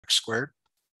x squared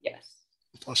Yes.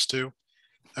 plus 2.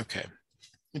 Okay.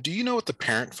 Do you know what the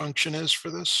parent function is for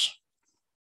this?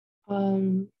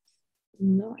 No,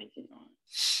 I did not.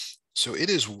 So it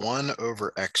is 1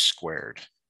 over x squared.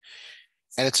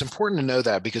 And it's important to know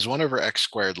that because 1 over x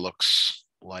squared looks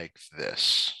like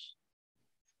this.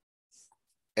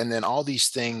 And then all these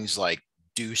things like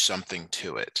do something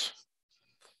to it,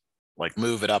 like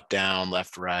move it up, down,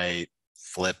 left, right,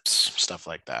 flips, stuff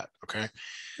like that. Okay.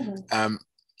 Mm-hmm.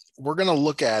 We're going to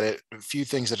look at it a few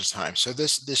things at a time. So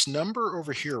this number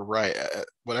over here, right?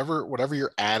 Whatever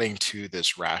you're adding to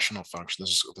this rational function,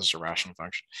 this is a rational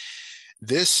function.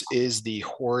 This is the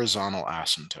horizontal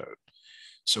asymptote.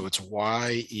 So it's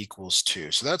y equals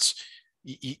 2. So that's,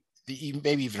 you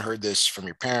maybe even heard this from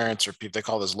your parents or people, they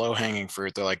call this low hanging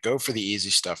fruit. They're like, go for the easy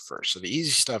stuff first. So the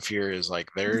easy stuff here is like,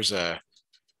 there's an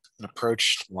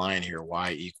approach line here,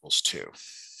 y equals 2.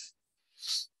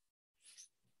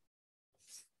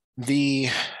 The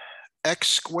x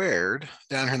squared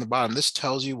down here in the bottom, this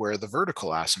tells you where the vertical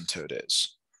asymptote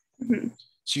is. Mm-hmm.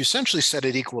 So you essentially set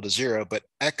it equal to 0, but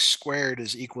x squared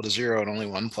is equal to 0 in only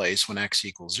one place when x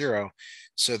equals 0.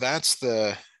 So that's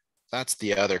the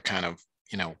other kind of,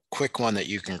 quick one that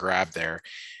you can grab there,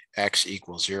 x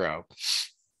equals 0.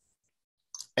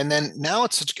 And then now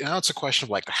it's a question of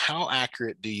like, how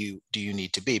accurate do you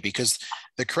need to be? Because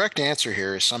the correct answer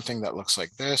here is something that looks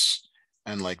like this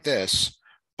and like this,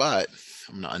 but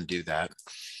I'm going to undo that.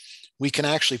 We can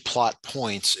actually plot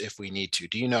points if we need to.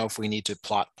 Do you know if we need to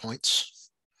plot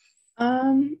points?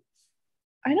 I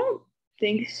don't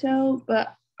think so,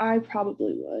 but I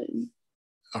probably would.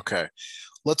 Okay.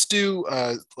 Let's do,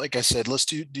 like I said, let's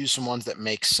do some ones that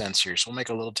make sense here. So we'll make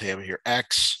a little table here,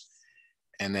 x,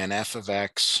 and then f of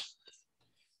x.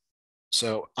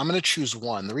 So I'm going to choose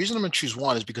 1. The reason I'm going to choose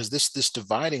 1 is because this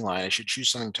dividing line, I should choose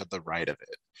something to the right of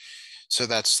it. So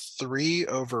that's 3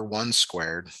 over 1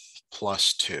 squared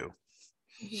plus 2.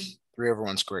 Mm-hmm. 3 over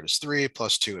 1 squared is 3,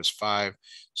 plus 2 is 5.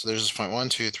 So there's this point 1,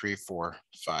 2, 3, 4,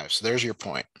 5. So there's your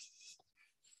point.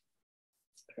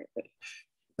 Perfect.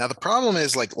 Now the problem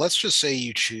is, like, let's just say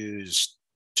you choose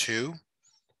 2.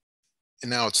 And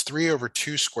now it's 3 over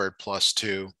 2 squared plus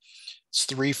 2. It's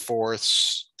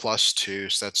 3/4 plus 2.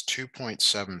 So that's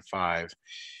 2.75.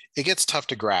 It gets tough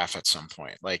to graph at some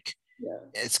point. Like, Yeah.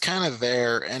 it's kind of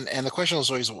there. And the question is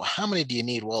always, well, how many do you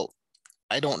need? Well,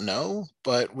 I don't know,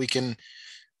 but we can,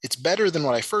 it's better than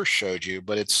what I first showed you,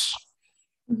 but it's,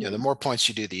 the more points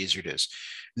you do, the easier it is.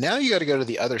 Now you got to go to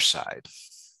the other side.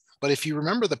 But if you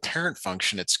remember the parent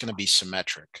function, it's going to be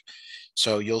symmetric.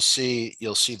 So you'll see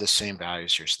the same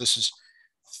values here. So this is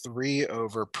 3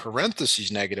 over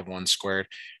parentheses -1 squared.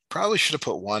 Probably should have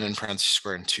put 1 in parentheses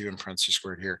squared and 2 in parentheses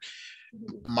squared here.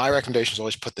 My recommendation is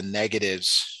always put the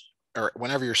negatives, or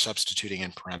whenever you're substituting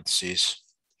in parentheses.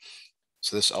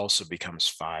 So this also becomes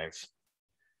 5.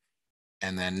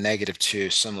 And then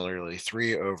 -2, similarly,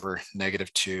 3 over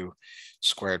 -2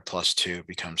 squared plus 2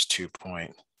 becomes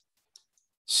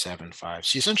 2.75.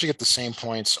 So you essentially get the same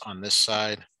points on this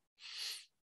side.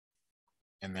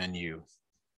 And then you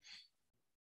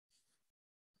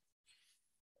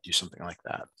do something like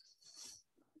that.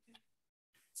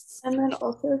 And then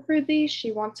also for these,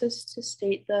 she wants us to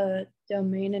state the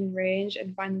domain and range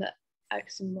and find the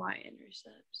x and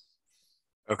y-intercepts.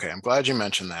 Okay, I'm glad you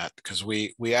mentioned that because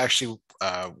we actually,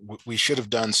 we should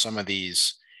have done some of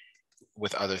these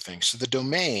with other things. So the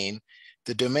domain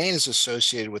is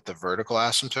associated with the vertical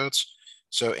asymptotes.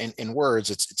 So in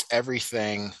words, it's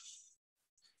everything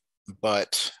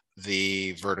but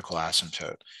the vertical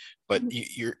asymptote. But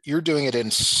you're doing it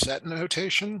in set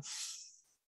notation.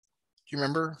 Do you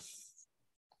remember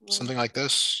something like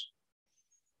this?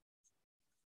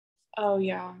 Oh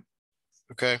yeah.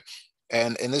 Okay,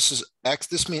 and this is x.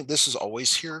 This is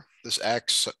always here. This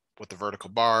x with the vertical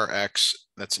bar, x,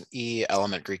 that's an e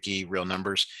element, Greek e, real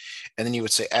numbers, and then you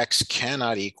would say x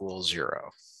cannot equal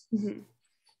 0. Mm-hmm.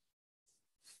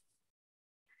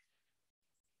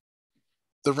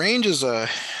 The range is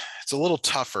it's a little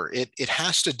tougher. It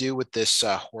has to do with this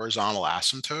horizontal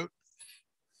asymptote.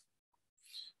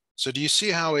 So do you see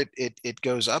how it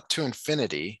goes up to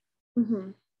infinity?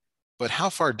 Mm-hmm. But how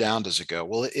far down does it go?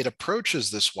 Well, it approaches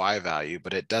this y value,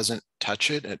 but it doesn't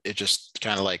touch it. It just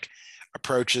kind of like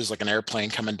approaches like an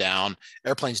airplane coming down.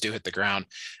 Airplanes do hit the ground,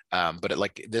 but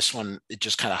like this one, it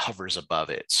just kind of hovers above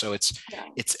it. So it's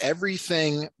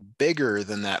everything bigger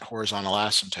than that horizontal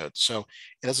asymptote. So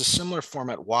it has a similar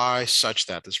format y such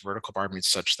that this vertical bar means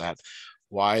such that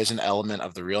y is an element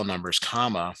of the real numbers,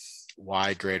 comma,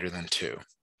 y greater than 2.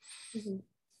 Mm-hmm.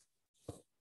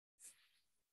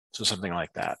 So something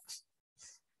like that.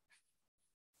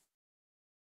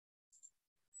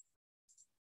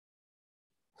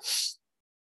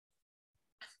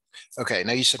 Okay,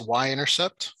 now you said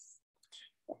y-intercept.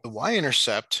 The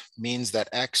y-intercept means that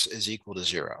x is equal to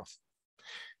 0.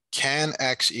 Can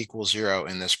x equal 0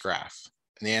 in this graph?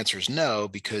 And the answer is no,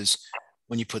 because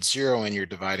when you put 0 in, you're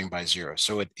dividing by 0.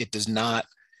 So it does not,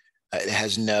 it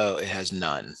has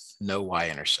none, no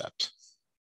y-intercept.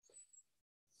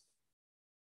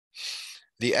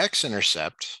 The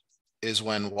x-intercept is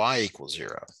when y equals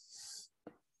 0.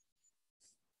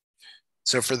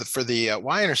 So for the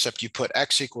y-intercept, you put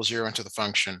x equals 0 into the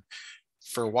function.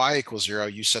 For y equals 0,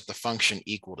 you set the function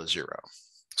equal to 0.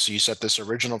 So you set this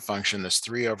original function, this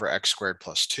 3 over x squared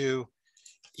plus 2,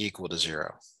 equal to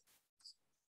 0.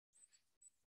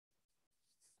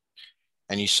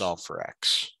 And you solve for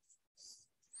x.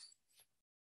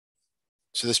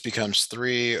 So this becomes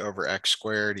 3 over x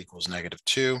squared equals negative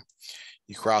 2.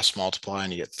 You cross multiply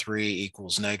and you get 3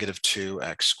 equals negative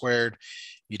 2x squared.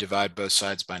 You divide both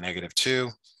sides by negative 2.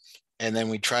 And then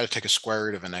we try to take a square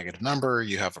root of a negative number,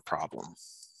 you have a problem.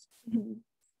 Mm-hmm.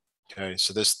 Okay,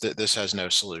 so this has no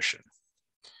solution,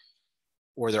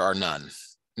 or there are none.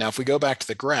 Now, if we go back to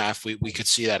the graph, we could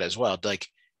see that as well. Like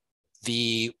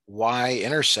the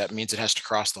y-intercept means it has to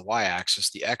cross the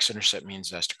y-axis. The x-intercept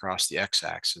means it has to cross the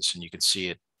x-axis, and you can see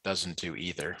it doesn't do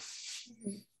either.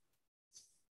 Mm-hmm.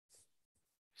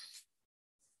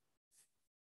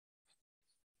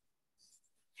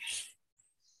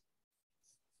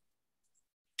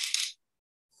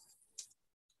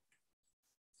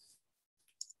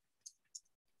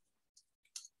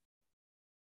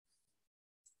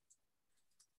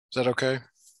 Is that okay?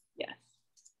 Yes.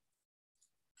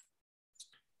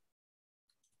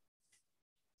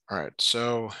 All right,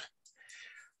 so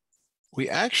we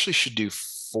actually should do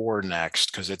 4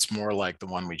 next because it's more like the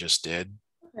one we just did.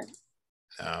 Okay.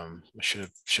 We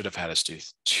should have had us do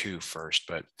 2 first,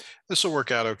 but this will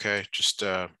work out okay. Just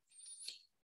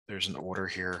there's an order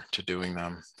here to doing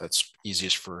them that's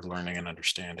easiest for learning and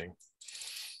understanding.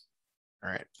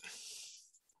 All right.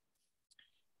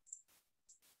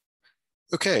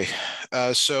 Okay,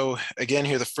 so again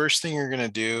here, the first thing you're going to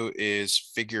do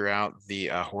is figure out the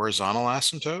horizontal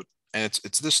asymptote, and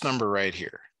it's this number right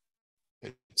here.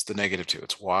 It's the negative 2.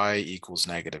 It's y equals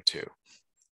negative 2.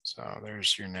 So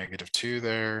there's your negative 2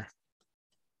 there.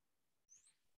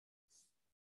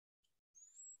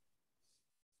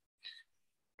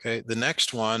 Okay, the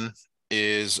next one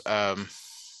is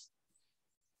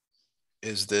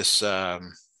this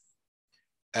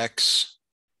x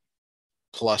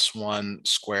plus 1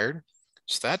 squared.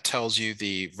 So that tells you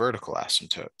the vertical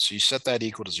asymptote. So you set that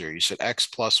equal to 0. You set x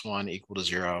plus 1 equal to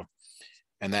 0,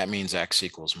 and that means x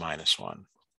equals minus 1.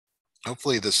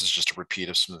 Hopefully this is just a repeat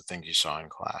of some of the things you saw in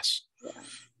class. Yeah.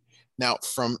 Now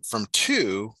from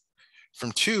 2,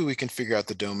 we can figure out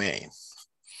the domain.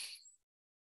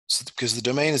 So, because the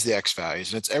domain is the x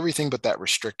values, and it's everything but that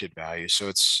restricted value. So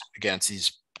it's, again,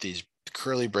 it's these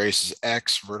curly braces,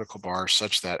 x vertical bar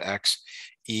such that x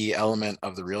e element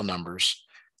of the real numbers,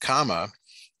 comma,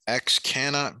 x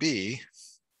cannot be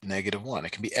negative 1.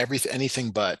 It can be anything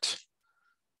but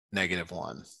negative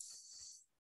 1.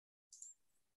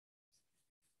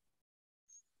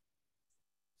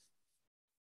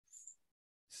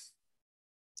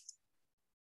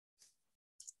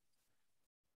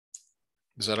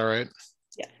 Is that all right?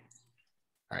 Yeah.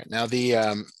 All right. Now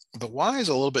the y is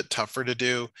a little bit tougher to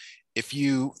do. If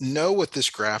you know what this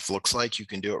graph looks like, you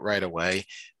can do it right away.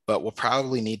 But we'll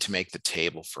probably need to make the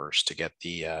table first to get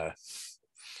the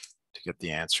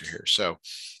answer here. So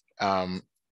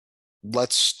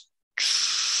let's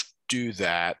do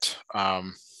that. I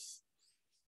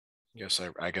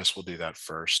guess we'll do that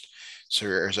first. So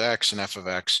here's x and f of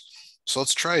x. So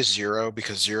let's try 0,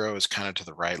 because 0 is kind of to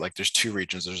the right. Like there's 2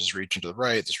 regions. There's this region to the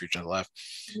right, this region to the left.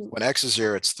 When x is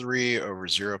 0, it's 3 over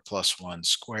 0 plus 1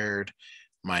 squared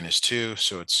minus 2.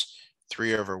 So it's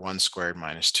 3 over 1 squared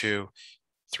minus 2.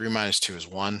 3 minus 2 is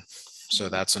 1. So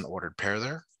that's an ordered pair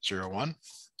there, 0, 1.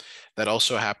 That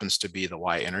also happens to be the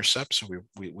y-intercept. So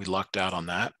we lucked out on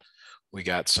that. We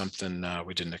got something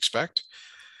we didn't expect.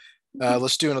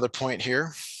 Let's do another point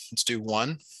here. Let's do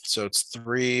 1. So it's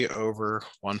 3 over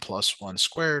 1 plus 1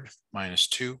 squared minus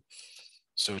 2.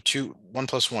 So 1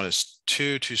 plus 1 is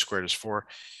 2. 2 squared is 4.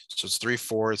 So it's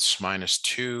 3/4 minus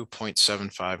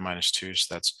 2.75 minus 2.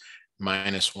 So that's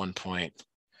minus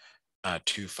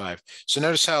 1.25. So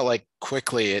notice how like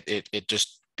quickly it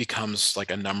just becomes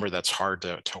like a number that's hard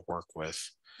to work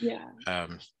with. Yeah.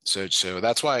 So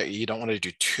that's why you don't want to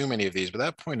do too many of these, but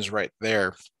that point is right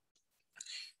there.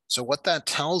 So what that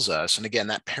tells us, and again,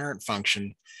 that parent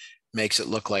function makes it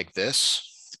look like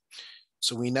this.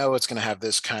 So we know it's going to have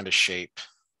this kind of shape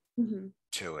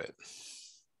to it.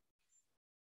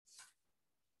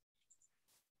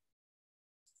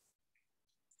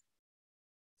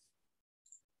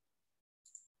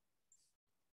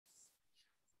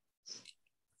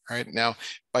 All right, now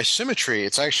by symmetry,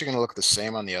 it's actually going to look the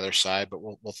same on the other side, but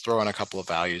we'll throw in a couple of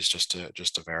values just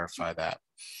to verify that.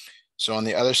 So on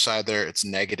the other side there, it's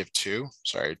 -2.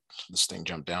 Sorry, this thing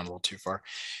jumped down a little too far.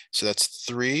 So that's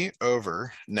 3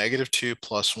 over -2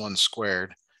 plus 1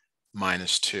 squared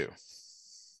minus 2.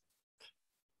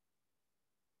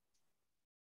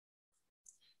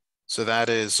 So that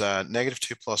is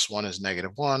 -2 plus 1 is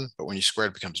 -1, but when you square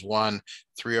it becomes 1.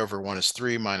 3 over 1 is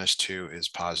 3, minus 2 is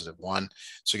 +1.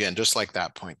 So again, just like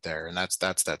that point there, and that's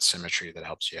that symmetry that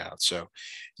helps you out. So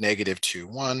 -2,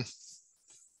 1.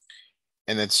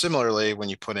 And then similarly, when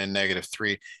you put in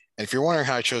 -3, and if you're wondering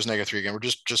how I chose -3, again, we're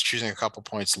just choosing a couple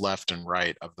points left and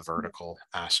right of the vertical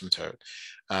asymptote.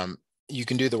 You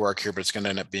can do the work here, but it's going to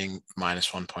end up being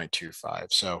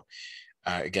 -1.25. So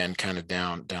again, kind of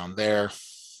down there.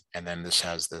 And then this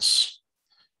has this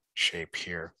shape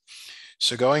here.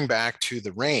 So going back to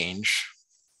the range,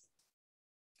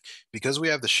 because we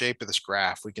have the shape of this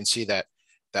graph, we can see that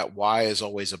y is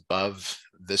always above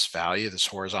this value, this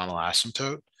horizontal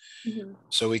asymptote. Mm-hmm.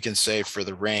 So we can say for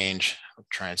the range, I'll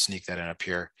try and sneak that in up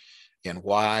here. Again,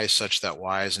 y such that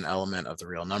y is an element of the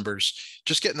real numbers.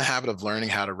 Just get in the habit of learning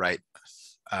how to write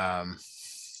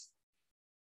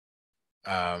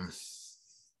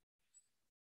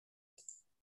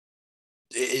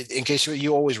in case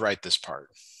you always write this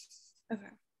part. Okay.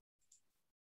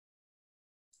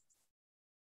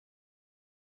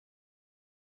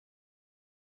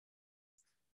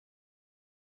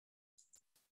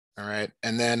 All right,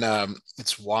 and then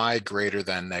it's y greater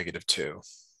than -2.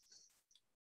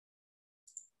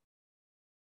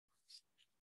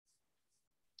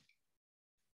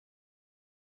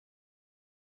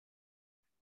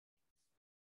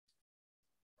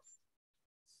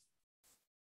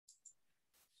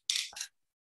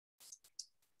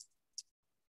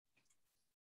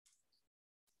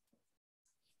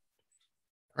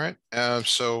 All right,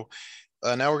 so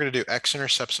now we're going to do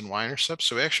x-intercepts and y-intercepts.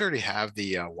 So we actually already have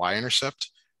the y-intercept,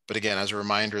 but again, as a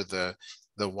reminder, the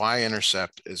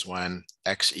y-intercept is when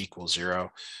x equals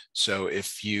 0. So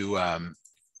if you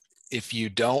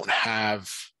don't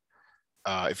have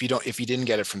if you didn't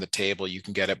get it from the table, you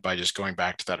can get it by just going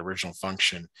back to that original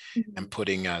function and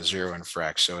putting 0 in for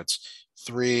x. So it's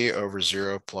 3 over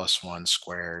 0 plus 1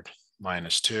 squared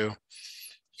minus 2.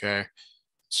 Okay,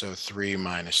 so 3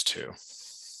 minus 2,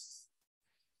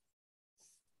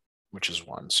 which is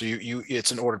 1. So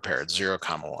it's an ordered pair. It's 0,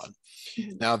 1.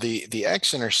 Mm-hmm. Now the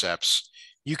x-intercepts,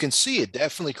 you can see it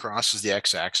definitely crosses the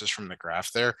x-axis from the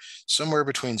graph there, somewhere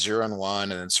between 0 and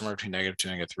 1, and then somewhere between -2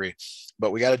 and -3.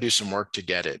 But we got to do some work to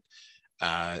get it.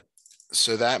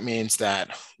 So that means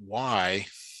that y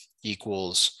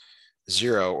equals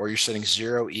 0, or you're setting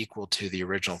 0 equal to the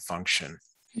original function.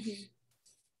 Mm-hmm.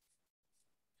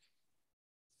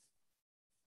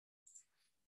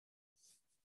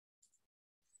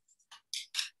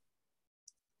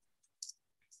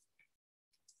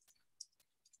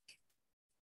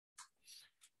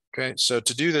 Okay, so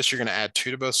to do this, you're going to add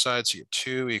 2 to both sides. So you get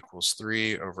 2 equals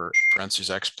 3 over parentheses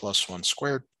x plus 1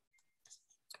 squared.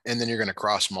 And then you're going to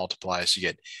cross multiply. So you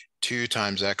get 2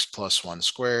 times x plus 1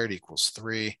 squared equals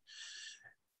 3.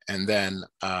 And then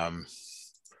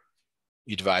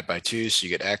you divide by 2. So you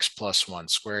get x plus 1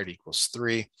 squared equals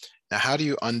 3. Now, how do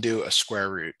you undo a square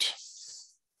root?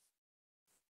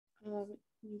 You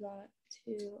got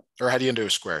 2. Or how do you undo a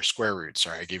square root?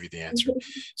 Sorry, I gave you the answer.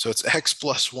 So it's x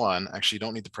plus 1. Actually, you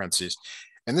don't need the parentheses.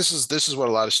 And this is what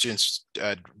a lot of students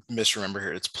misremember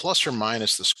here. It's plus or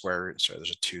minus the square root. Sorry,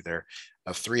 there's a 2 there,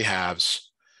 of 3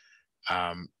 halves.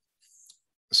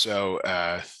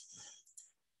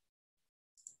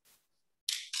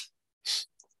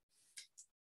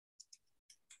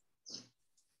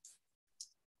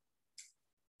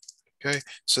 Okay,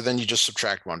 so then you just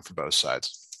subtract 1 from both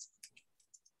sides.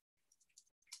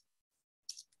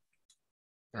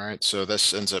 All right, so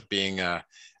this ends up being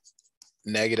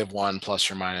 -1 plus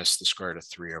or minus the square root of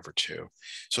 3 over 2.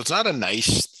 So it's not a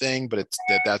nice thing, but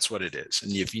that's what it is.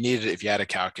 And if you needed it, if you had a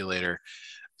calculator,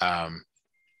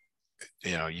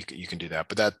 you can do that.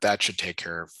 But that should take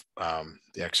care of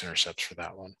the x-intercepts for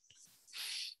that one.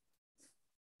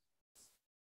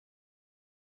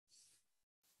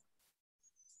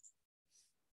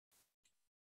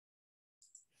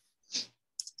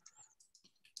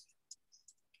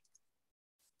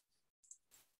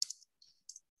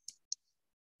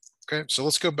 Okay, so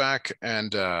let's go back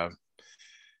and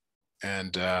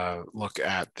look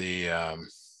at the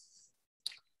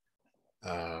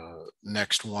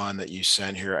next one that you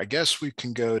sent here. I guess we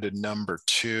can go to number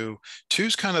 2. 2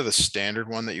 is kind of the standard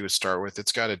one that you would start with.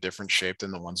 It's got a different shape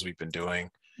than the ones we've been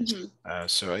doing. Mm-hmm.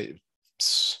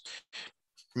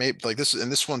 maybe like this,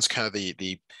 and this one's kind of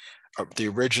the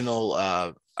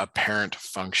original apparent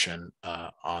function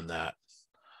on that.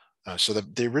 So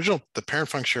the parent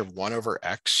function of 1 over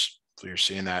x, so you're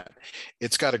seeing that,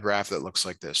 it's got a graph that looks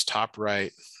like this: top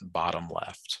right, bottom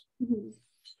left. Mm-hmm.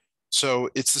 So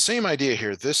it's the same idea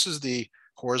here. This is the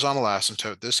horizontal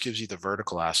asymptote. This gives you the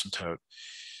vertical asymptote.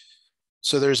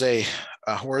 So there's a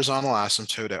horizontal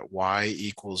asymptote at y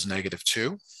equals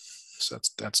 -2. So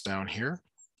that's down here.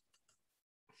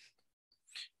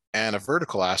 And a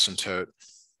vertical asymptote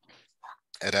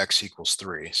at x equals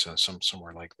 3. So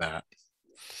somewhere like that.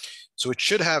 So it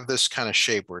should have this kind of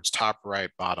shape where it's top right,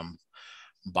 bottom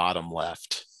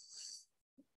left.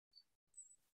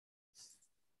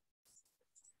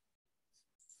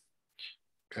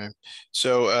 Okay,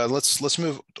 so let's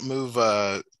move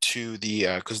to the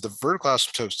because the vertical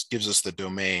asymptote gives us the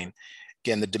domain.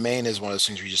 Again, the domain is one of those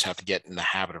things where you just have to get in the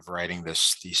habit of writing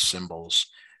these symbols.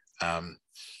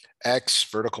 X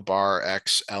vertical bar,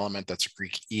 X element, that's a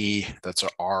Greek E, that's a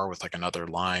R with like another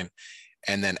line,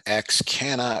 and then X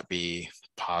cannot be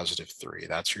 +3.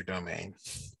 That's your domain.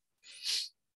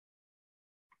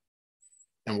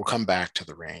 And we'll come back to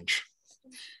the range.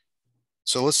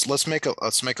 So let's make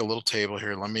a little table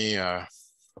here. Let me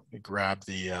grab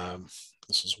the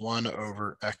this is 1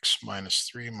 over x minus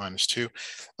 3 minus 2.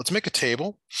 Let's make a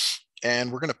table,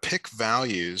 and we're going to pick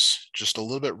values just a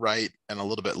little bit right and a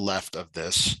little bit left of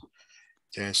this.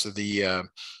 Okay, so the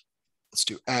let's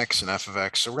do x and f of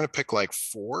x. So we're going to pick like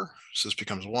 4. So this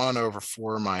becomes 1 over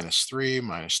 4 minus 3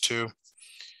 minus 2.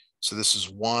 So this is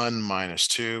 1 minus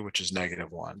 2, which is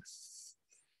 -1.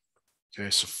 Okay,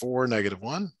 so 4,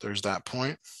 -1, there's that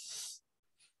point.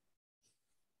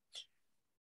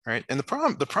 All right, and the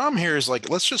problem here is, like,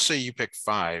 let's just say you pick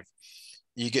 5.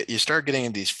 You start getting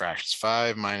into these fractions.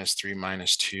 5 minus 3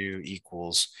 minus 2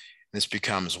 equals, this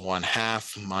becomes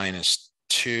 1/2 minus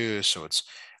 2, so it's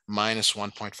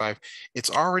 -1.5. It's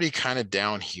already kind of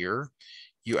down here.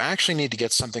 You actually need to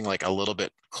get something like a little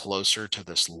bit closer to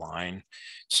this line.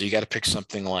 So you got to pick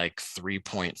something like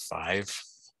 3.5.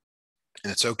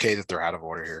 And it's okay that they're out of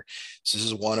order here. So this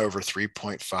is 1 over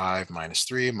 3.5 minus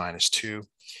 3 minus 2.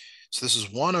 So this is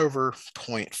 1 over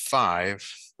 0.5,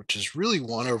 which is really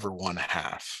 1 over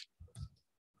 1/2.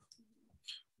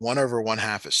 1 over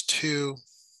 1/2 is 2.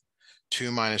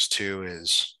 2 minus 2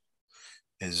 is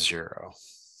 0.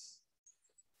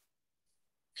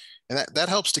 And that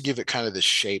helps to give it kind of the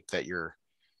shape that you're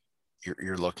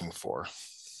looking for.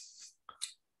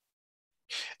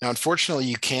 Now, unfortunately,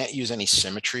 you can't use any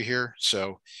symmetry here,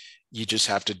 so you just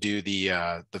have to do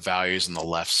the values on the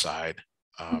left side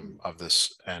of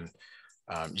this, and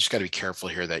you just got to be careful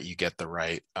here that you get the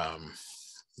right.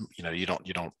 You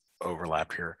don't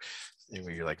overlap here.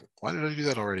 You're like, why did I do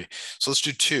that already? So let's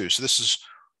do 2. So this is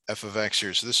f of x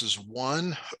here. So this is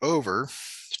 1 over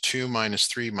 2 minus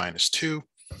 3 minus 2.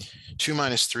 2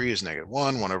 minus 3 is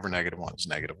 -1. 1 over -1 is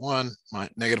 -1.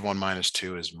 -1 minus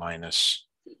 2 is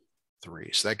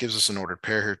 -3. So that gives us an ordered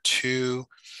pair here. 2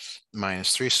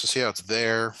 minus 3. So see how it's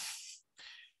there.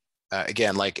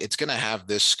 Again, like, it's going to have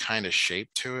this kind of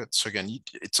shape to it. So again,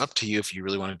 it's up to you if you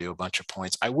really want to do a bunch of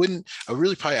points. I would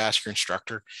really probably ask your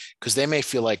instructor, because they may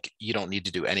feel like you don't need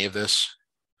to do any of this.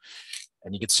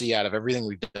 And you can see out of everything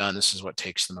we've done, this is what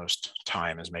takes the most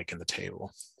time, is making the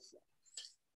table.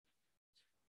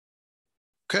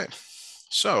 Okay,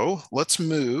 so let's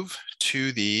move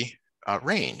to the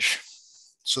range.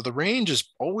 So the range is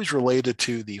always related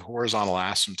to the horizontal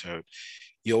asymptote.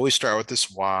 You always start with this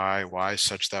y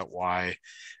such that y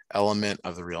element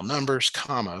of the real numbers,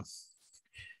 comma.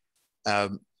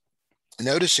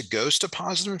 Notice it goes to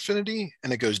 +infinity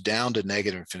and it goes down to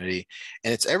 -infinity.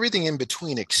 And it's everything in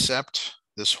between except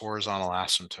this horizontal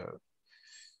asymptote.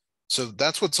 So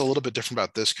that's what's a little bit different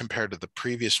about this compared to the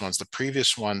previous ones. The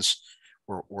previous ones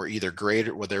were either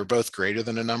greater, well, they're both greater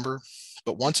than a number.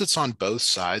 But once it's on both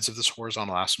sides of this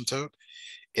horizontal asymptote,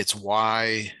 it's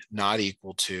y not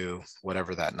equal to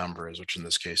whatever that number is, which in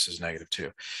this case is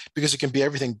 -2, because it can be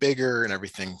everything bigger and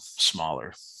everything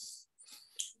smaller.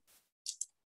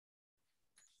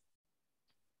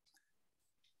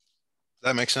 Does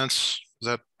that make sense? Is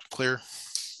that clear?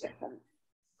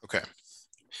 Okay.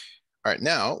 All right,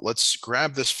 now let's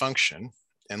grab this function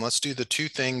and let's do the 2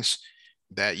 things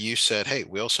that you said, hey,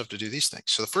 we also have to do these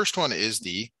things. So the first one is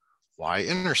the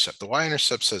y-intercept. The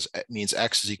y-intercept means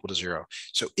x is equal to 0.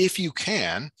 So if you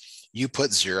can, you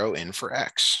put 0 in for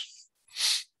x.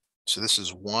 So this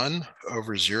is 1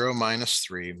 over 0 minus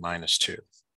 3 minus 2.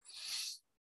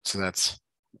 So that's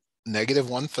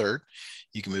 -1/3.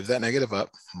 You can move that negative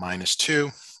up,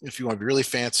 -2. If you want to be really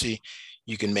fancy,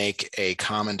 you can make a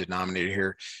common denominator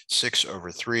here, 6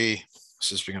 over 3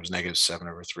 So this becomes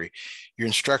 -7/3. Your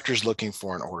instructor is looking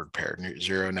for an ordered pair,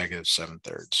 0,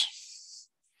 -7/3.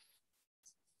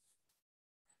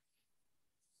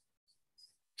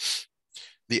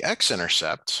 The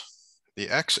x-intercept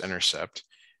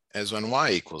is when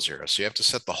y equals 0. So you have to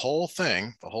set the whole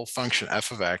thing, the whole function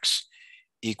f of x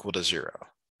equal to 0.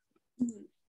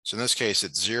 So in this case,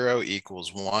 it's 0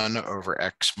 equals 1 over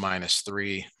x minus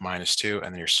 3 minus 2,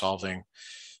 and then you're solve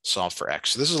for x.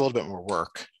 So this is a little bit more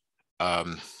work.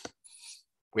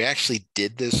 We actually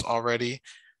did this already,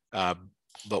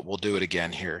 but we'll do it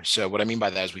again here. So what I mean by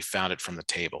that is we found it from the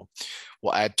table.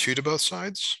 We'll add 2 to both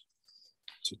sides.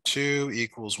 So 2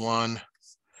 equals 1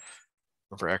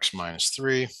 over x minus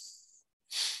 3.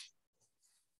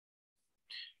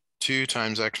 2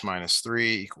 times x minus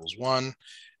 3 equals 1.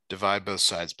 Divide both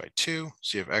sides by 2.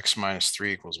 So you have x minus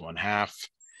 3 equals 1/2.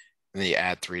 And then you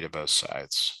add 3 to both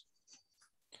sides.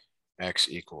 X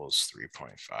equals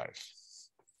 3.5.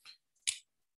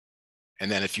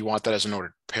 And then if you want that as an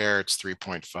ordered pair, it's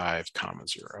 3.5,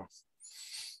 0.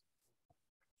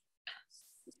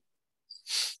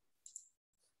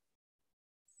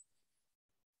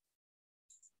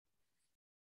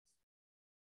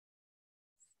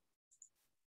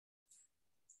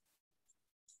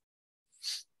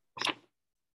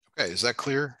 Okay, is that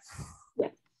clear? Yeah.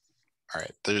 All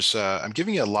right, there's I'm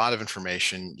giving you a lot of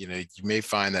information. You know, you may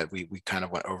find that we kind of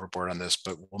went overboard on this,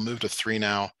 but we'll move to 3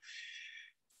 now.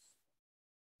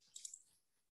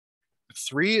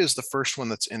 3 is the first one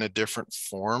that's in a different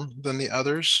form than the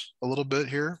others a little bit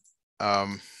here.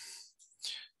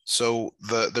 So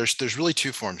there's really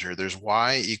 2 forms here. There's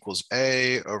y equals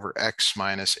a over x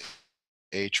minus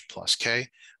h plus k.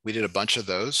 We did a bunch of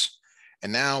those.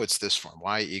 And now it's this form,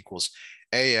 y equals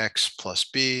ax plus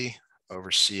b over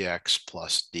cx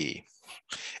plus d.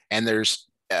 And there's,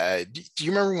 do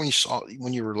you remember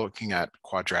when you were looking at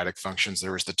quadratic functions,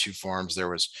 there was the 2 forms, there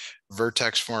was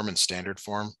vertex form and standard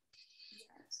form.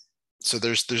 So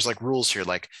there's like rules here,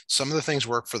 like some of the things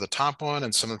work for the top one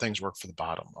and some of the things work for the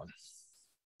bottom one.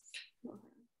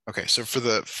 Okay, so for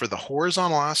the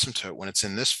horizontal asymptote, when it's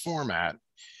in this format,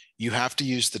 you have to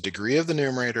use the degree of the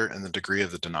numerator and the degree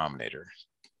of the denominator.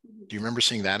 Do you remember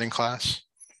seeing that in class?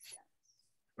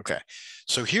 Okay,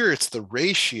 so here it's the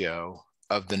ratio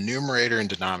of the numerator and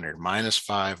denominator,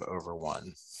 -5 over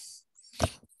 1,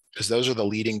 because those are the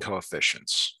leading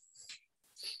coefficients.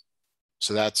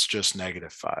 So that's just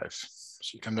 -5.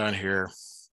 So you come down here,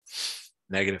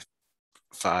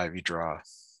 -5, you draw a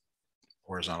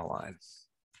horizontal line.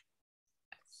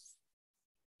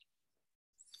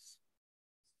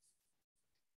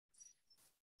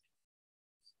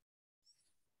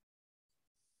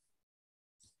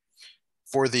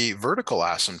 For the vertical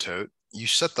asymptote, you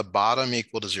set the bottom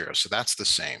equal to 0. So that's the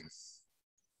same.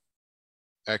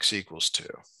 X equals 2.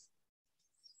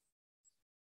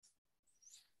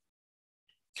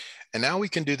 And now we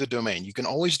can do the domain. You can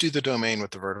always do the domain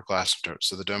with the vertical asymptote.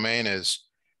 So the domain is,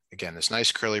 again, this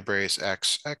nice curly brace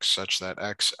x such that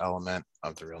x element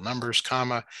of the real numbers,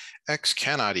 comma, x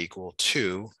cannot equal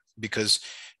 2 because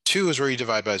 2 is where you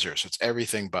divide by 0. So it's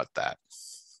everything but that.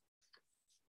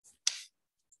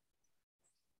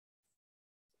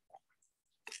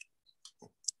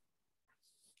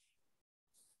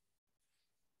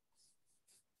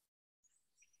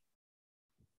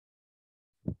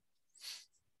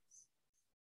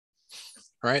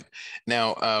 All right.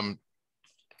 Now,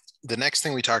 the next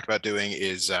thing we talked about doing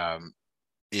is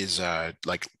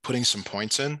like putting some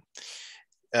points in.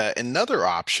 Another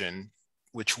option,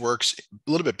 which works a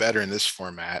little bit better in this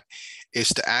format, is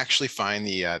to actually find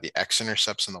the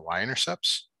x-intercepts and the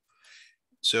y-intercepts.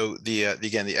 So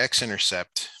again, the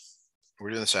x-intercept,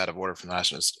 we're doing this out of order from the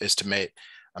last one, is to make,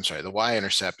 I'm sorry, the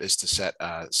y-intercept is to set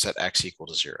x equal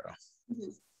to 0.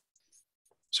 Mm-hmm.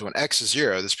 So when x is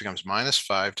 0, this becomes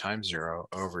 -5 times 0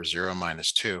 over 0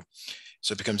 minus 2.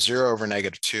 So it becomes 0 over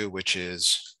 -2, which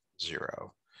is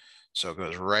 0. So it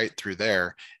goes right through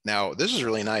there. Now, this is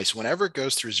really nice. Whenever it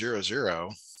goes through 0,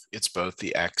 0, it's both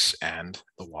the x and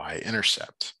the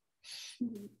y-intercept.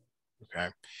 Mm-hmm.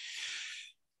 Okay.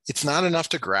 It's not enough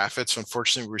to graph it, so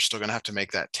unfortunately, we're still going to have to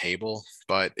make that table.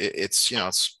 But it's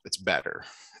better.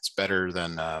 It's better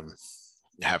than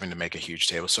having to make a huge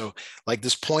table. So like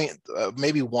this point,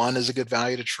 maybe 1 is a good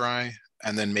value to try,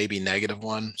 and then maybe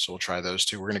 -1. So we'll try those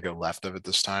 2. We're going to go left of it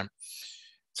this time.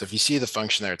 So if you see the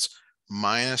function there, it's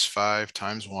 -5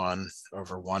 times 1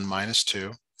 over 1 minus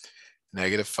 2.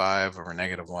 -5 over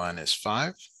 -1 is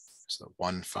 5. So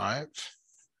 1, 5.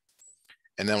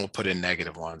 And then we'll put in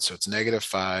 -1. So it's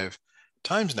 -5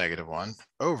 times -1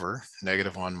 over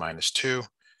 -1 minus 2,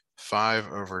 5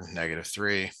 over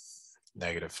 -3.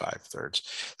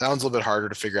 -5/3. That one's a little bit harder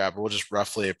to figure out, but we'll just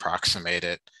roughly approximate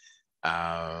it.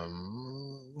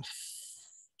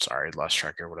 Sorry, lost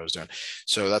track of what I was doing.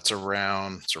 So that's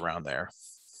around, it's around there.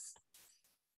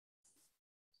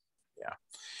 Yeah.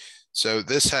 So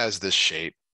this has this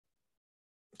shape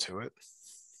to it.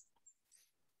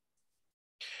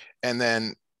 And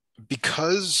then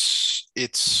because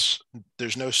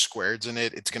there's no squares in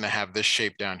it, it's going to have this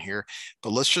shape down here. But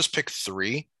let's just pick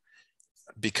 3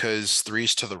 because 3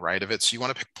 is to the right of it. So you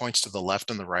want to pick points to the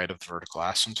left and the right of the vertical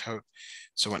asymptote.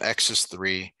 So when x is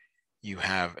 3, you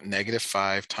have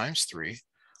 -5 times 3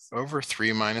 over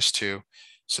 3 minus 2.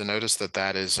 So notice that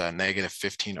that is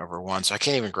 -15 over 1. So I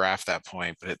can't even graph that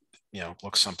point, but it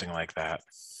looks something like that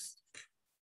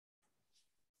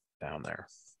down there.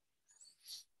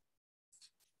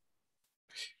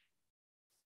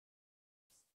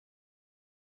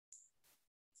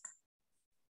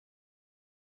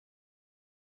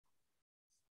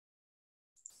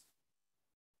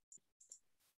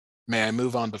 May I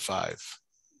move on to 5?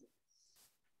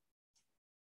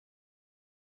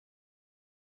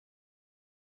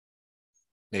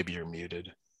 Maybe you're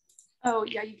muted. Oh,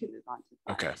 yeah, you can move on to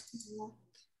 5. Okay.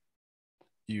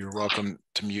 You're welcome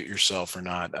to mute yourself or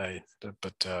not. No,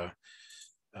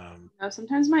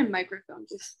 sometimes my microphone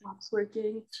just stops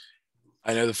working.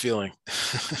 I know the feeling.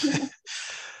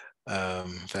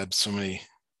 I've had so many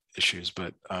issues,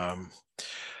 but all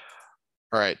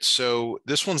right. So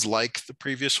this one's like the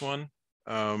previous one.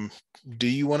 Do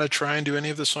you want to try and do any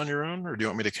of this on your own, or do you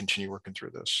want me to continue working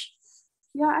through this?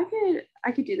 Yeah,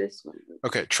 I could do this one.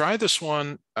 Okay, try this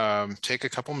one. Take a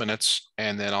couple minutes,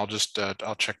 and then I'll just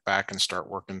I'll check back and start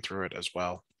working through it as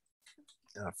well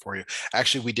for you.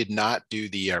 Actually, we did not do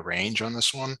the range on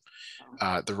this one.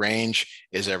 The range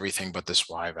is everything but this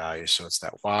y value. So it's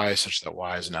that y such that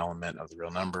y is an element of the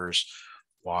real numbers,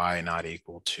 y not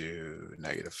equal to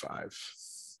 -5.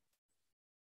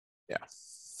 Yeah.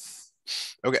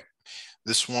 Okay.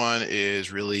 This one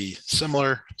is really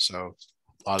similar. So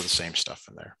a lot of the same stuff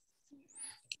in there.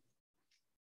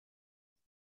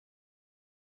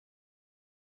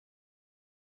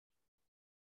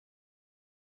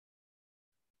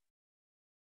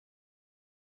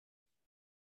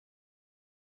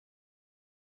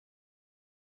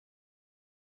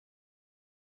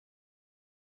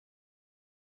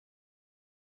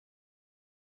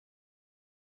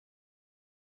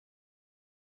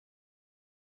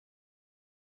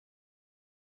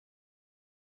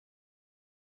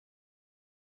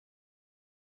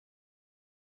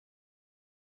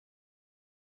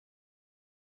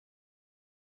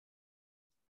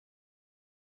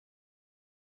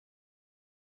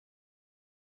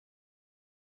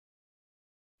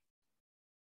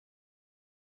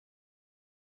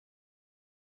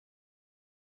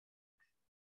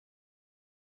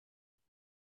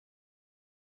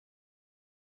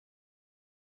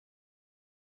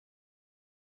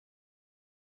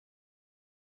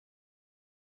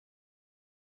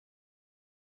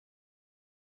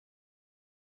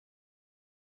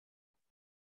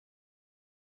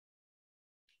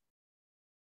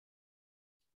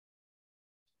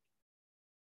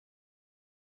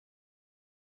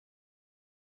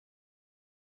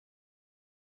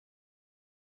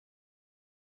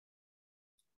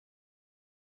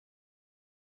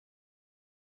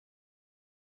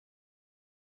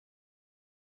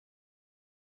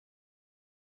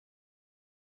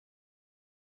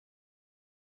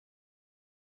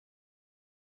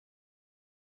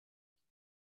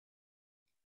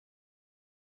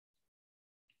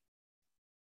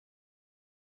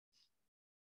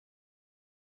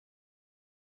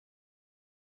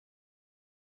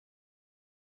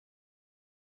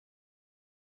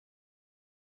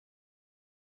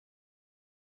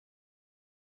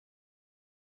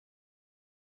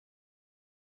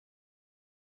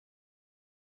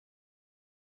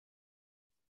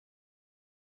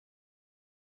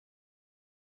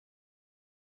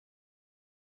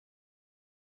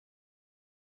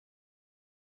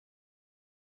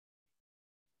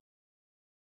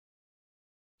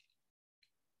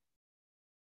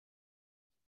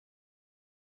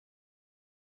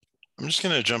 I'm just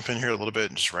going to jump in here a little bit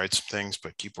and just write some things,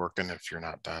 but keep working if you're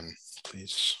not done,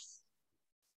 please.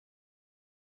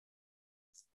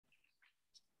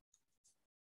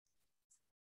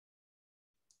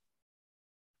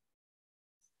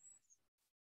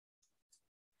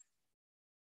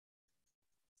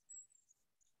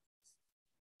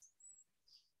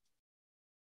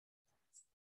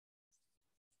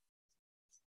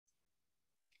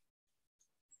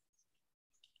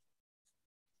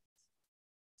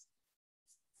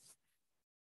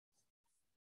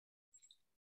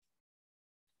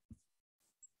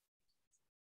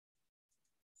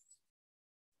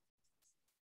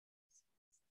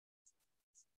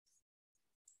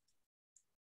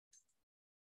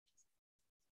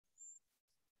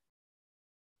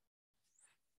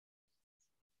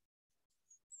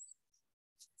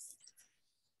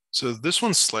 So this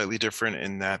one's slightly different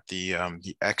in that the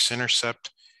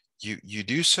x-intercept, you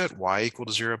do set y equal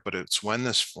to 0, but it's when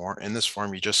in this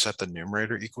form you just set the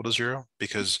numerator equal to 0,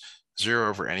 because 0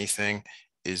 over anything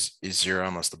is 0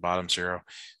 unless the bottom's 0.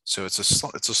 So it's a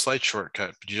slight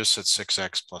shortcut, but you just set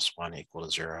 6x plus 1 equal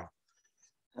to 0.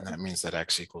 And that means that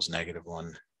x equals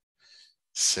 -1,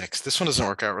 6. This one doesn't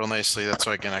work out real nicely. That's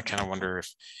why, again, I kind of wonder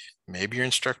if maybe your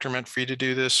instructor meant for you to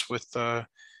do this with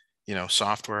you know,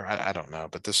 software. I don't know,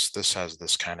 but this has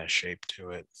this kind of shape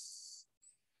to it.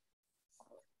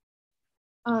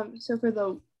 So for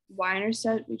the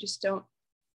y-intercept, we just don't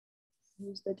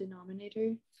use the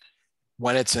denominator.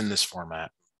 When it's in this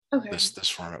format. Okay. This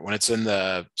format. When it's in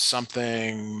the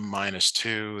something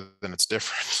 -2, then it's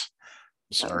different.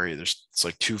 Sorry, it's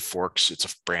like 2 forks. It's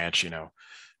a branch, you know,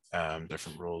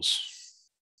 different rules.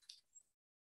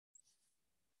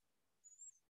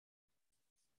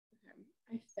 Okay,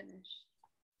 I finished.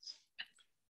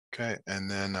 Okay, and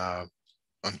then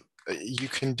you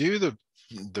can do the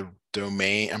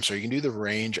domain. I'm sorry, you can do the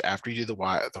range after you do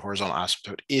the horizontal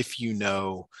asymptote if you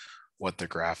know what the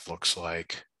graph looks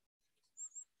like.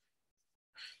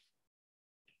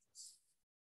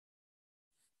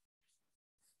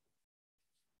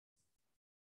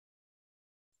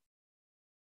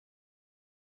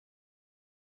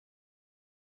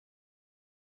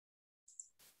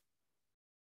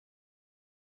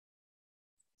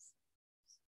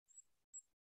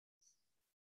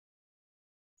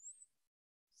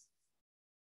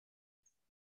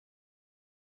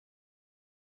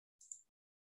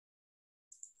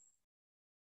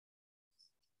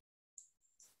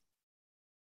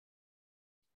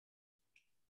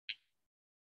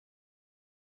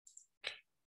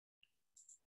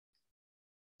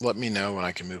 Let me know when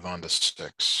I can move on to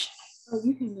 6. Oh,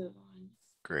 you can move on.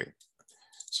 Great.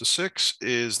 So 6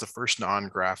 is the first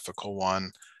non-graphical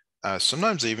one.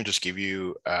 Sometimes they even just give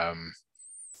you,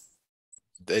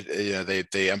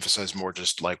 they emphasize more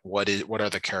just like what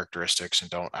are the characteristics and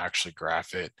don't actually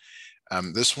graph it.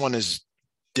 This one is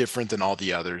different than all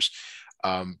the others.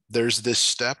 There's this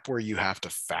step where you have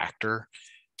to factor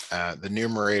the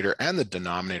numerator and the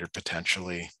denominator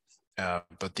potentially,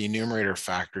 but the numerator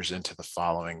factors into the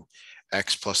following: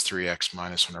 x plus 3x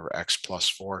minus 1 over x plus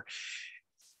 4.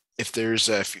 If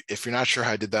you're not sure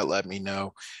how I did that, let me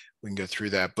know. We can go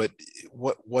through that. But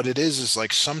what it is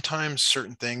like sometimes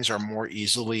certain things are more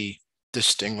easily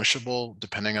distinguishable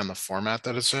depending on the format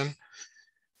that it's in.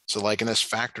 So like in this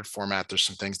factored format, there's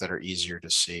some things that are easier to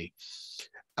see.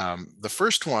 The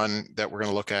first one that we're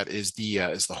going to look at is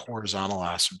the horizontal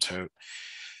asymptote.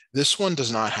 This one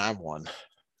does not have one.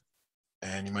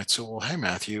 And you might say, well, hey,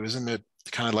 Matthew, isn't it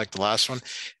kind of like the last one?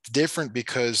 It's different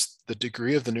because the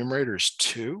degree of the numerator is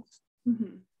 2.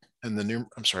 Mm-hmm. And the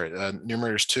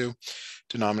numerator is 2,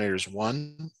 denominator is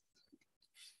 1.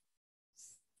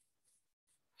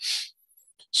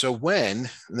 So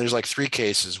there's like 3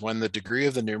 cases: when the degree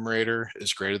of the numerator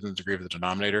is greater than the degree of the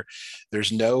denominator,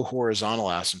 there's no horizontal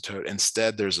asymptote.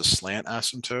 Instead, there's a slant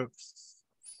asymptote.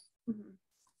 Mm-hmm.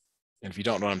 And if you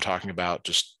don't know what I'm talking about,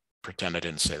 just pretend I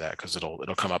didn't say that, because it'll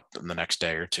come up in the next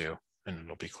day or two and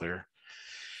it'll be clear.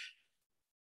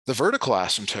 The vertical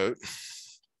asymptote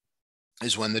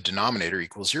is when the denominator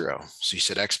equals 0. So you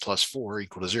said x plus 4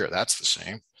 equal to 0. That's the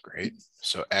same. Great.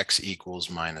 So x equals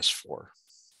 -4.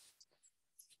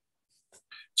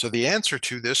 So the answer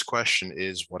to this question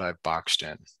is what I've boxed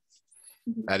in.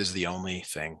 Mm-hmm. That is the only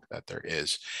thing that there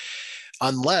is.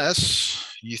 Unless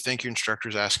you think your instructor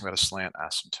is asking about a slant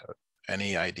asymptote.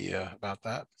 Any idea about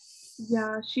that?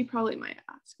 Yeah, she probably might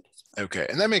ask. Okay,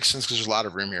 and that makes sense because there's a lot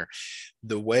of room here.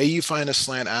 The way you find a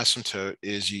slant asymptote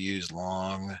is you use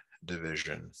long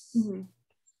division. Mm-hmm.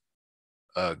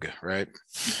 Ugh, right?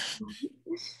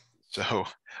 So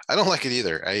I don't like it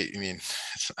either. I mean,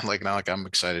 it's not like I'm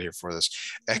excited here for this.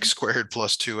 X squared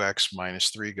plus 2x minus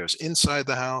 3 goes inside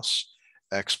the house.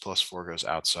 X plus 4 goes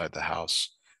outside the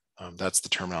house. That's the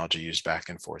terminology used back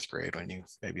in 4th grade when you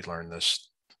maybe learn this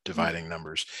dividing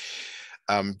numbers.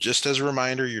 Just as a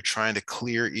reminder, you're trying to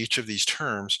clear each of these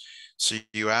terms. So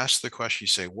you ask the question, you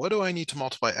say, what do I need to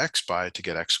multiply x by to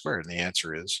get x squared? And the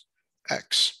answer is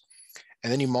x.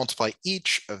 And then you multiply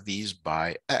each of these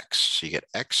by x. So you get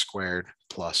x squared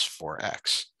plus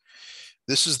 4x.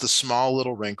 This is the small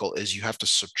little wrinkle, is you have to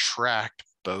subtract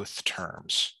both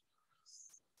terms.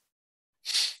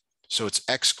 So it's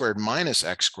x squared minus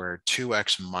x squared,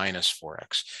 2x minus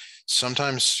 4x.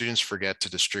 Sometimes students forget to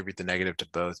distribute the negative to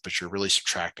both, but you're really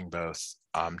subtracting both.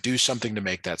 Do something to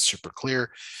make that super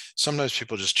clear. Sometimes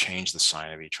people just change the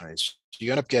sign of each one of these.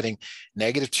 You end up getting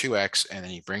 -2x, and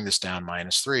then you bring this down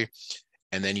 -3,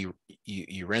 and then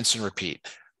you rinse and repeat.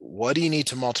 what do you need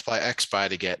to multiply x by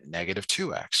to get negative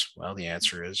 2x? Well, the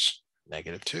answer is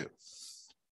negative 2.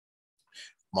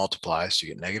 Multiply, so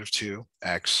you get negative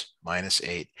 2x minus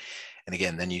 8. And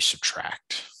again, then you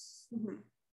subtract.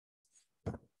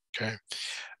 Okay.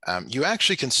 You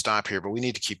actually can stop here, but we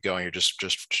need to keep going here just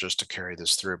to carry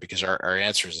this through, because our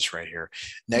answer is this right here.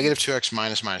 Negative 2x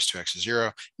minus 2x is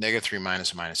 0. Negative 3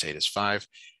 minus 8 is 5.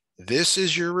 This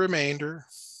is your remainder.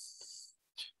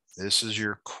 This is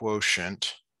your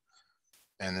quotient.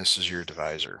 And this is your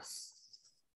divisor.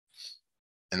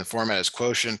 And the format is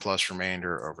quotient plus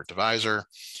remainder over divisor.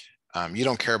 You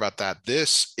don't care about that.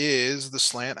 This is the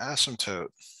slant asymptote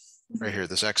right here,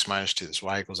 this x minus 2, this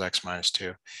y equals x minus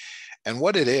 2. And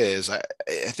what it is, I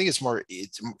think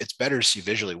it's better to see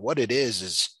visually. What it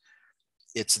is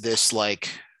it's this like,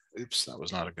 oops, that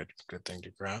was not a good thing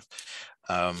to graph.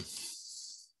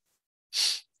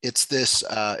 It's this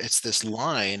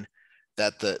line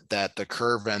that the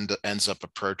curve ends up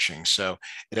approaching. So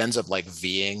it ends up like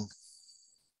Ving.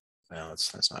 Well,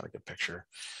 that's not a good picture.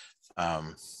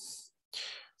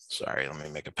 Sorry, let me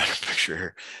make a better picture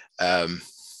here.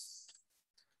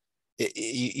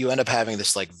 You end up having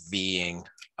this like Ving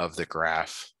of the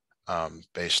graph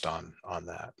based on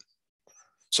that.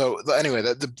 So anyway,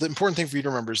 the important thing for you to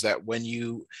remember is that when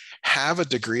you have a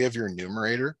degree of your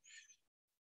numerator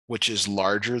which is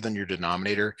larger than your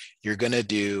denominator, you're going to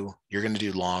do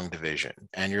long division.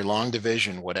 And your long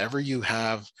division, whatever you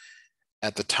have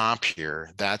at the top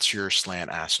here, that's your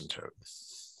slant asymptote.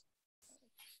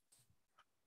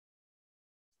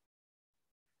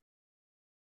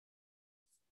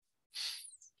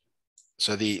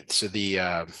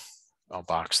 I'll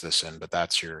box this in, but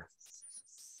that's your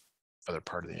other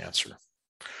part of the answer.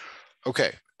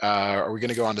 Okay, are we going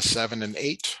to go on to 7 and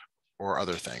 8 or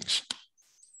other things?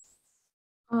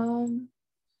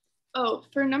 Oh,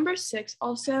 for number 6,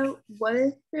 also, what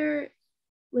if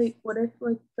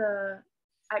the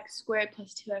x squared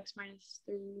plus 2x minus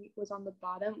 3 was on the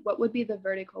bottom? What would be the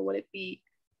vertical? Would it be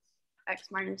x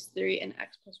minus 3 and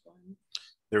x plus 1?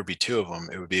 There would be two of them.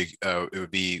 It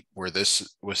would be where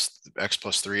this was x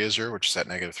plus 3 is 0, which is at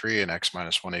 -3, and x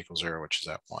minus 1 equals 0, which is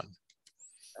at 1.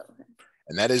 Okay.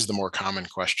 And that is the more common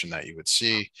question that you would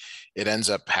see. It ends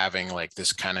up having like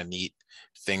this kind of neat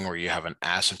thing where you have an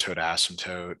asymptote,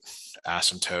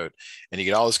 and you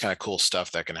get all this kind of cool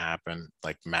stuff that can happen,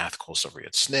 like math cool stuff where you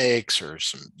get snakes or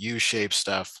some U-shaped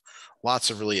stuff,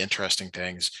 lots of really interesting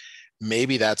things.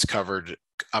 Maybe that's covered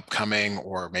upcoming,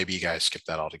 or maybe you guys skip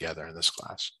that altogether in this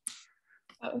class.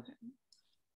 Oh, okay.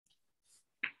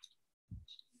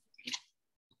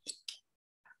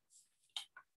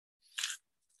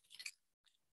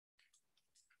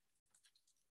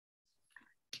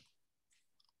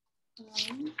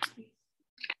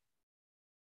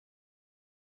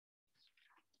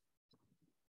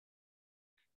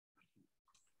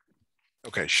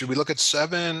 Okay, should we look at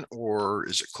 7 or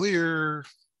is it clear?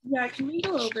 Yeah, can we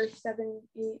go over 7,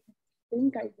 8? I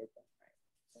think I did that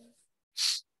right.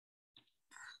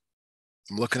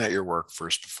 I'm looking at your work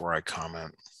first before I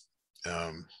comment.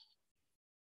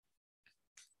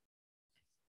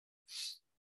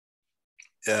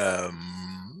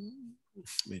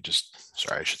 Let me just,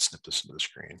 sorry, I should snip this into the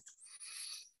screen.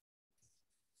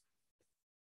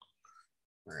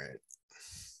 All right.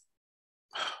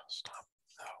 Stop.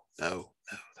 No,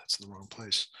 that's in the wrong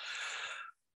place.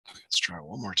 Okay, let's try it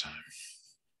one more time.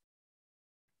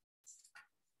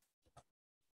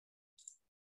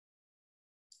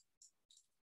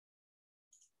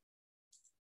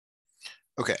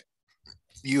 Okay,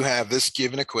 you have this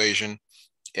given equation,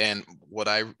 and what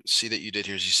I see that you did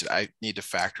here is you said, I need to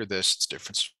factor this, it's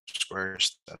different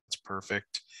squares, that's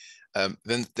perfect.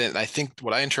 Then I think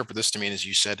what I interpret this to mean is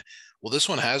you said, well, this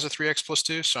one has a 3x plus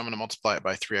 2, so I'm going to multiply it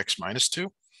by 3x minus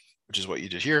 2, which is what you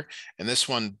did here. And this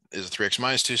one is a 3x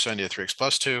minus 2, so I need a 3x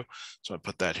plus 2, so I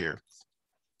put that here.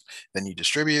 Then you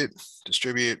distribute,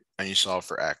 and you solve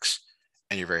for x,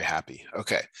 and you're very happy.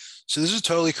 Okay, so this is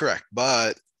totally correct,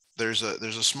 but there's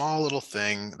a small little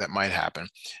thing that might happen.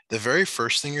 The very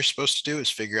first thing you're supposed to do is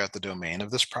figure out the domain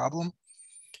of this problem,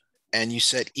 and you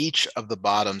set each of the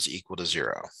bottoms equal to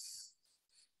 0.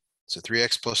 So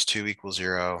 3x plus 2 equals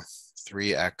 0,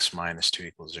 3x minus 2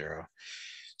 equals 0.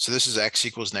 So this is x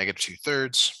equals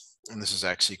 -2/3, and this is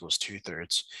x equals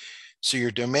 2/3. So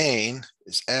your domain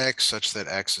is x such that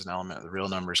x is an element of the real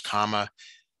numbers, comma,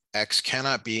 x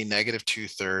cannot be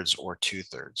 -2/3 or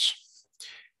 2/3.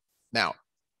 Now,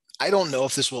 I don't know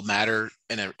if this will matter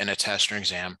in a test or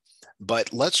exam,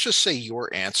 but let's just say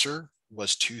your answer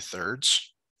was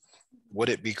 2/3. Would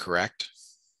it be correct?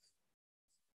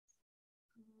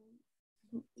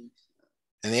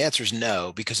 And the answer is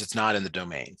no, because it's not in the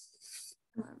domain.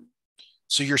 Um,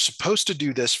 So you're supposed to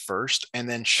do this first and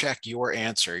then check your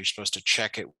answer. You're supposed to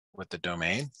check it with the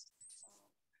domain.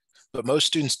 But most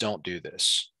students don't do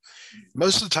this.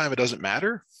 Most of the time it doesn't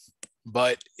matter,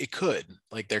 but it could.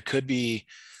 Like there could be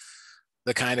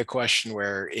the kind of question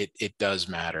where it does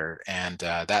matter. And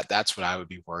that's what I would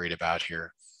be worried about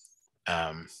here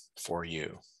for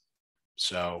you.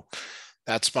 So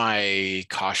that's my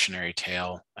cautionary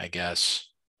tale, I guess.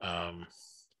 I'm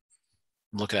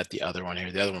looking at the other one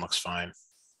here. The other one looks fine.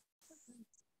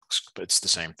 But it's the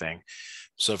same thing.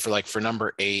 So for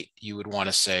number 8, you would want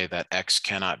to say that x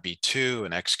cannot be 2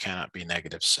 and x cannot be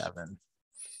 -7.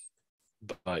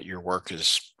 But your work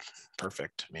is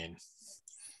perfect. I mean,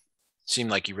 seemed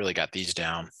like you really got these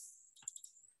down.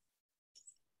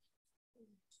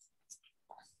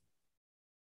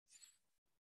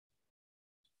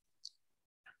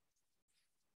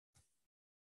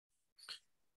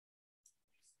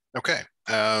 Okay.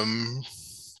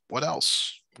 What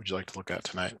else would you like to look at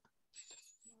tonight?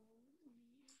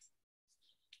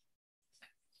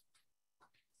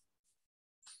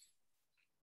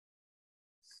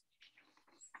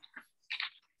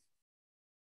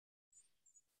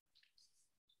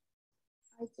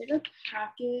 I did a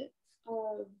packet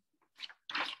of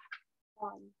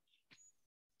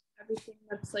everything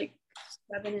that's like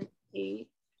 7 and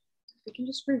 8. We can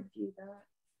just review that.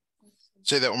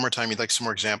 Say that one more time. You'd like some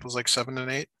more examples like 7 and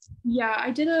 8? Yeah,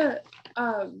 I did a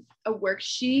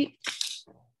worksheet,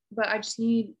 but I just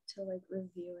need to like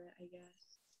review it, I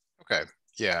guess. Okay.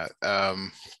 Yeah.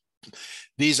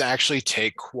 These actually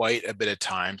take quite a bit of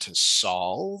time to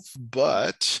solve,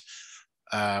 but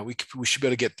we should be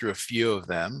able to get through a few of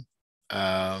them.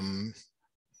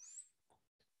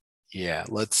 Yeah,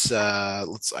 let's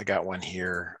I got one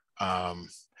here.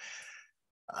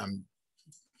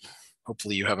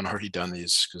 Hopefully you haven't already done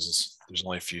these because there's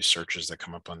only a few searches that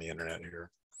come up on the internet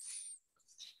here.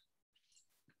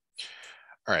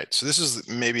 All right, so this is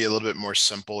maybe a little bit more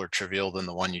simple or trivial than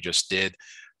the one you just did,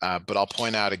 but I'll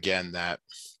point out again that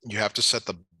you have to set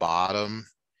the bottom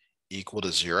equal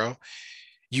to 0.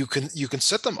 You can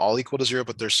set them all equal to 0,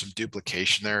 but there's some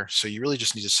duplication there. So you really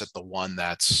just need to set the one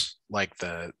that's like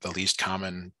the least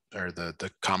common or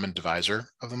the common divisor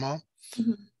of them all.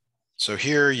 Mm-hmm. So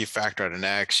here you factor out an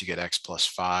x, you get x plus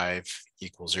 5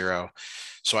 equals 0.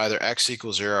 So either x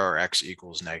equals 0 or x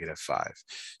equals -5.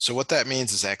 So what that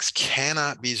means is x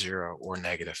cannot be 0 or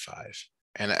 -5.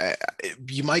 And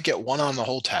you might get one on the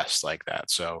whole test like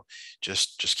that. So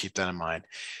just keep that in mind.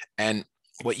 And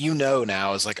what you know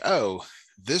now is like, oh,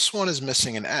 this one is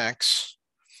missing an x,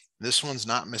 this one's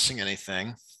not missing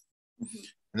anything, Mm-hmm.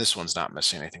 and this one's not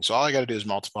missing anything. So all I got to do is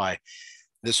multiply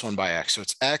this one by x. So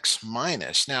it's x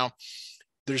minus. Now,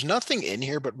 there's nothing in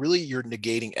here, but really you're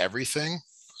negating everything.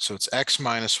 So it's x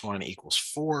minus 1 equals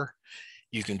 4.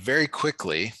 You can very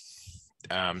quickly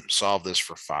solve this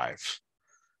for 5.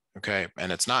 Okay,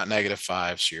 and it's not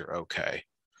 -5, so you're okay.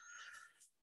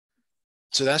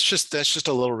 So that's just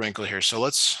a little wrinkle here. So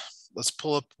let's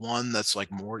pull up one that's like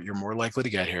you're more likely to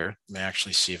get here. Let me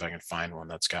actually see if I can find one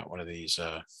that's got one of these.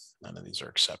 None of these are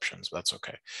exceptions, but that's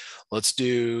okay. Let's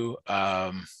do,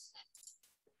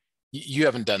 you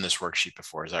haven't done this worksheet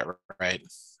before, is that right?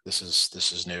 This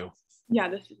is new? Yeah,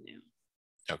 this is new.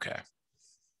 Okay.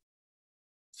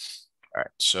 All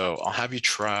right, so I'll have you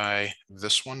try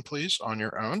this one, please, on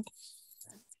your own.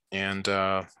 And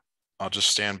I'll just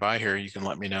stand by here. You can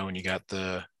let me know when you got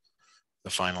the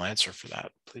final answer for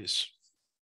that, please.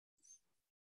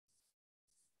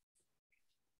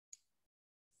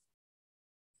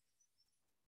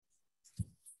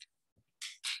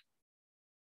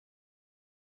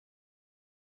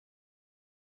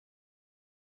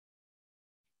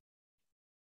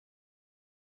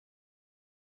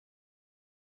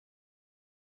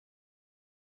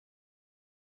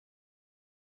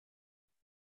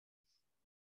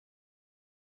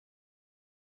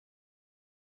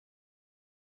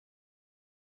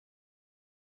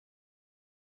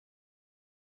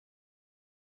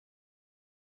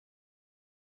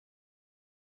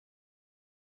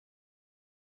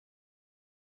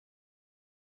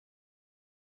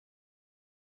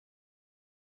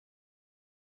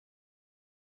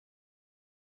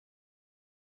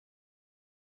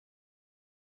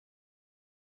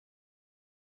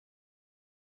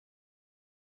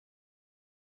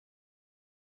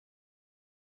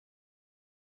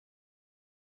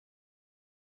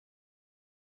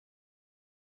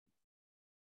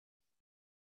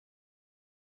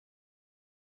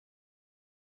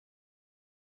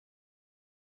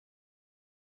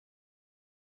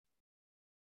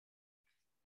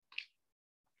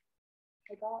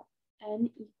 I got n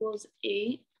equals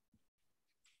 8.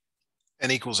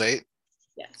 N equals 8?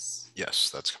 Yes. Yes,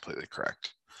 that's completely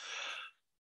correct.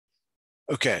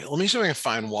 Okay, let me see if I can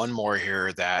find one more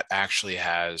here that actually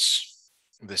has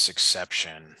this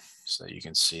exception so that you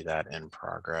can see that in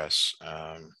progress.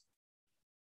 Oh,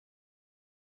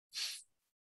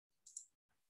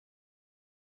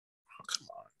 come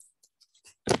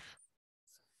on.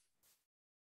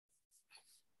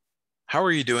 How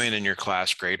are you doing in your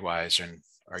class grade-wise, and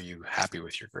are you happy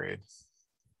with your grade?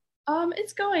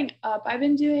 It's going up. I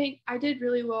did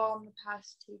really well on the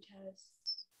past 2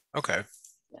 tests. Okay.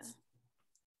 Yeah.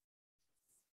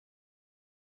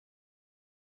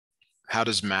 How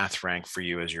does math rank for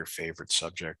you as your favorite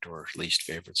subject or least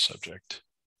favorite subject?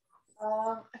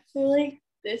 I feel like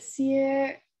this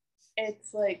year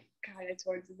it's like kind of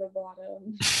towards the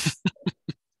bottom.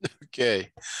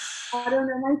 Okay. I don't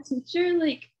know. My teacher,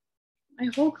 like, my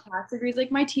whole class agrees.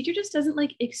 Like, my teacher just doesn't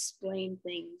like explain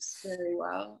things very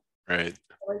well. Right.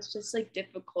 So it's just like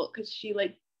difficult because she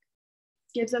like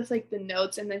gives us like the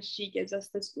notes and then she gives us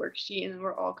this worksheet and then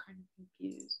we're all kind of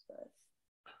confused. But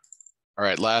all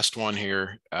right, last one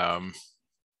here. Go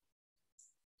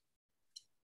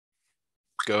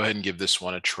ahead and give this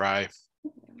one a try.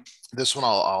 This one,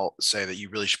 I'll say that you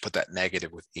really should put that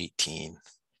negative with 18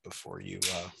 before you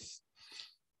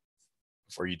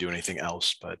do anything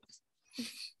else. But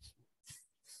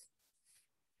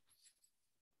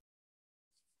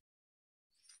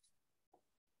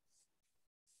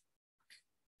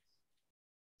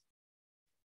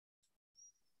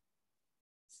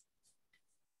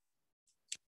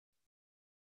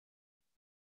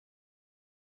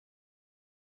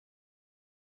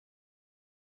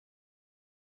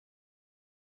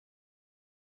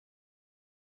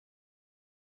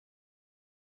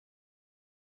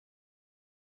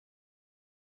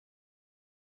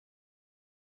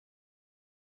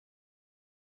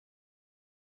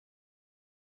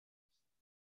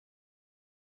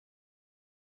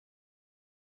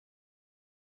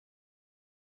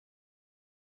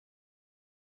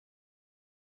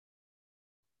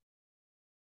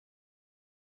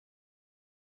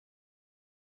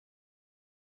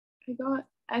I got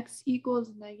x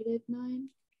equals -9.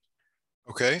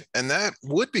 okay, and that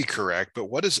would be correct, but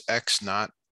what is x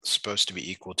not supposed to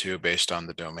be equal to based on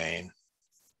the domain?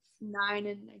 9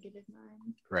 and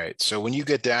 -9. Right. So when you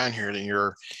get down here and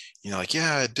you're like,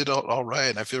 yeah, I did all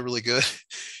right, I feel really good.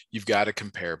 You've got to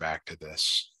compare back to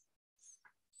this.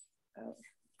 Oh.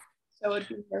 So it would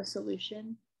be no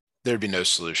solution. There'd be no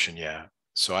solution. Yeah.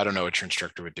 So I don't know what your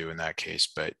instructor would do in that case,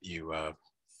 but you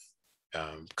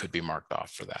could be marked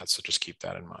off for that. So just keep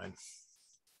that in mind.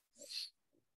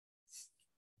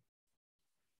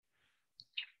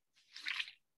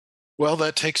 Well,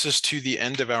 that takes us to the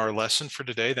end of our lesson for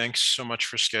today. Thanks so much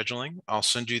for scheduling. I'll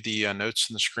send you the notes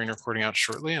and the screen recording out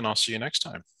shortly, and I'll see you next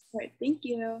time. All right. Thank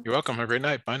you. You're welcome. Have a great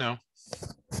night. Bye now.